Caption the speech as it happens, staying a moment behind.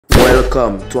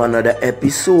Welcome to another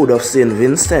episode of St.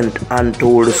 Vincent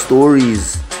Untold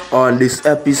Stories. On this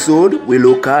episode, we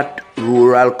look at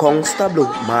rural constable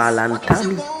Marlon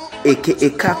Tammy, aka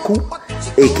Kaku,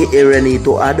 aka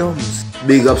Renito Adams.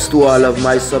 Big ups to all of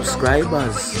my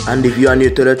subscribers. And if you are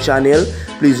new to the channel,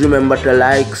 please remember to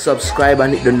like, subscribe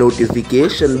and hit the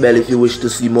notification bell if you wish to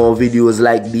see more videos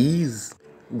like these.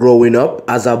 Growing up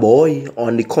as a boy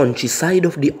on the countryside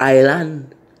of the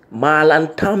island,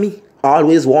 Marlon Tammy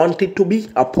always wanted to be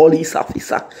a police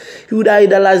officer. He would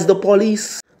idolize the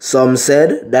police. Some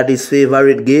said that his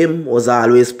favorite game was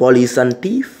always police and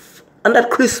thief. And at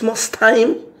Christmas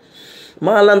time,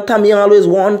 Marlon Tammy always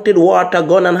wanted water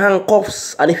gun and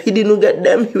handcuffs. And if he didn't get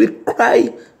them, he would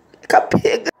cry like a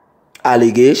pig.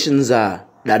 Allegations are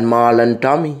that Marlon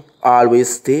Tammy always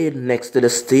stayed next to the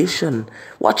station,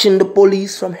 watching the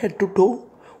police from head to toe.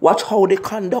 Watch how they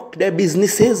conduct their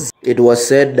businesses. It was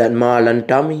said that Marlon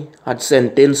Tammy had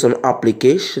sent in some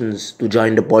applications to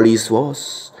join the police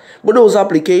force, but those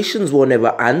applications were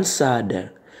never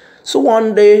answered. So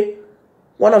one day,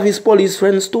 one of his police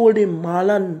friends told him,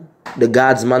 "Marlon, the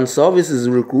guardsman service is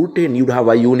recruiting. You'd have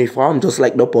a uniform just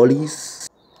like the police."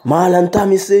 Marlon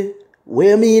Tammy said, "What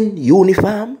you mean,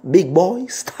 uniform? Big boy,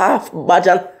 staff, badge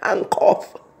and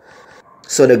handcuff."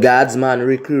 So the guardsman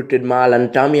recruited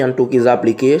Marlon Tammy and took his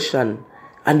application.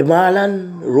 And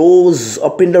Marlon rose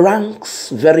up in the ranks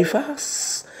very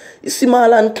fast. You see,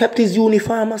 Marlon kept his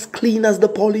uniform as clean as the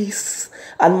police.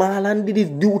 And Marlon did his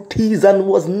duties and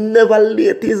was never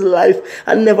late in his life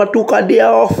and never took a day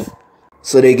off.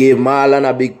 So they gave Marlon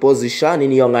a big position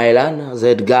in Young Island as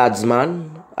head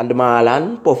guardsman. And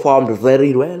Marlon performed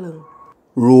very well.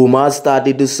 Rumors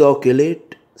started to circulate.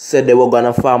 Said they were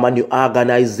gonna form a new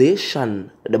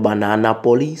organization, the Banana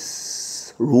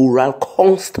Police, Rural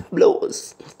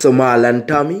Constables. So Marlon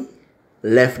Tammy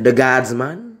left the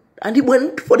guardsman and he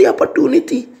went for the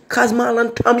opportunity, cause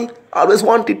Marlon Tammy always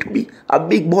wanted to be a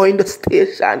big boy in the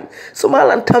station. So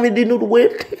Marlon Tammy did not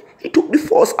wait. He took the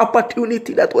first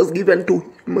opportunity that was given to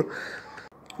him.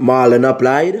 Marlon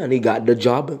applied and he got the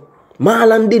job.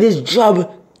 Marlon did his job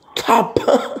top.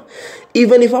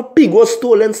 Even if a pig was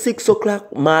stolen 6 o'clock,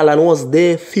 Marlon was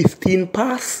there 15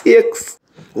 past 6.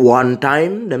 One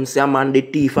time, them say a man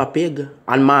did thief a pig,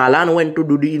 and Marlon went to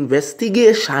do the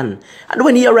investigation. And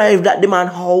when he arrived at the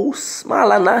man's house,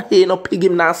 Marlon not hear no pig,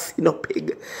 him not see no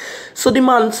pig. So the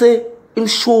man say, him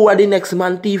sure the next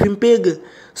man thief him pig.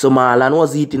 So Marlon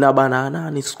was eating a banana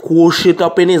and he squashed it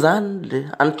up in his hand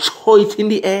and threw it in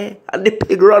the air and the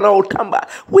pig ran out and back.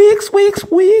 Weeks.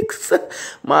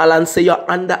 Marlon say, "You're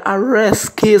under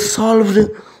arrest, case solved."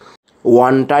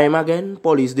 One time again,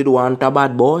 police did want a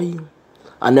bad boy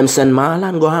and them send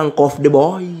Marlon go handcuff the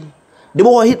boy. The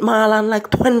boy hit Marlon like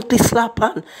 20 slap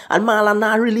and Marlon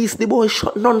now release the boy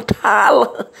shot none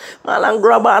tall. Marlon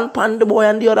grab and pan the boy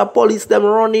and the other police them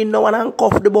run in now and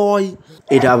handcuff the boy.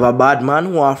 It have a bad man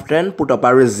who often put up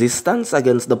a resistance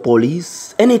against the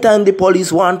police. Anytime the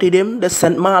police wanted him, they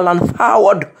sent Marlon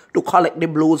forward to collect the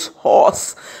blues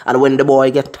horse. And when the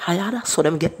boy get tired, so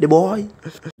them get the boy.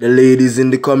 The ladies in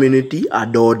the community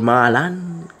adored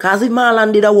Marlon. Cause if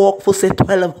Marlon did a work for say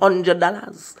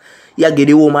 $1,200, you give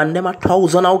the woman them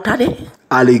 1,000 out of it.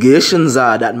 Allegations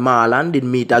are that Marlon did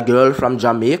meet a girl from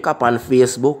Jamaica on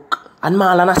Facebook. And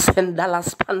Marlon has sent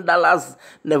 $10,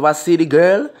 never see the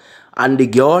girl. And the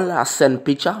girl has sent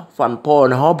picture from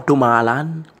Pornhub to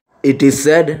Marlon. It is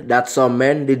said that some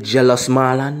men did jealous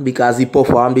Marlon because he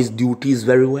performed his duties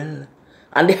very well.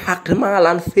 And they hacked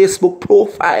Marlon's Facebook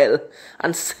profile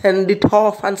and sent it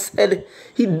off and said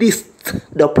he dissed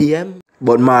the PM.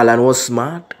 But Marlon was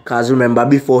smart, because remember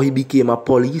before he became a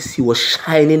police, he was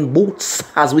shining boots,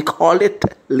 as we call it,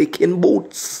 licking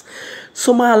boots.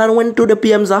 So Marlon went to the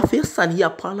PM's office and he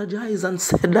apologized and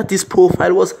said that his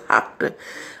profile was hacked.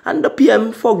 And the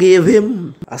PM forgave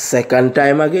him. A second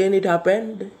time again it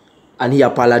happened. And he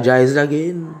apologized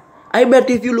again. I bet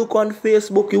if you look on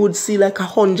Facebook, you would see like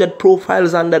 100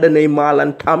 profiles under the name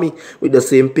Marlon Tammy with the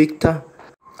same picture.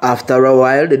 After a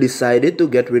while, they decided to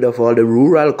get rid of all the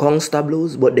rural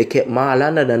constables, but they kept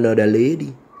Marlon and another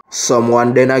lady.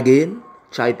 Someone then again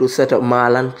tried to set up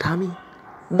Marlon Tammy.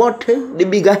 But the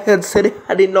bigger head said they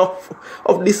had enough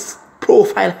of this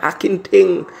profile hacking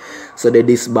thing. So they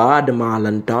disbarred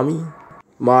Marlon Tammy.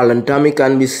 Marlon Tammy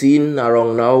can be seen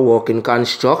around now working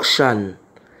construction.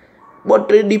 But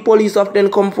the police often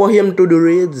come for him to do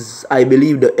raids. I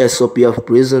believe the SOP of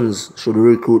prisons should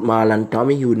recruit Marlon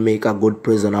Tammy. He would make a good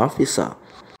prison officer.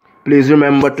 Please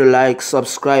remember to like,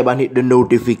 subscribe and hit the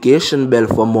notification bell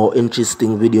for more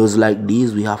interesting videos like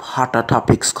these. We have hotter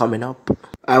topics coming up.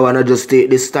 I wanna just take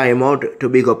this time out to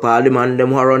big up all the man them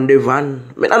who are on the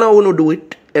van. I don't know who do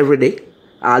it every day.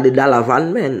 All the dollar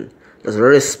van men. Just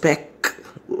respect.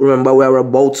 Remember, we're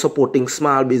about supporting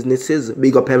small businesses.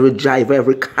 Big up every driver,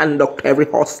 every conductor, every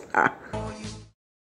hustler.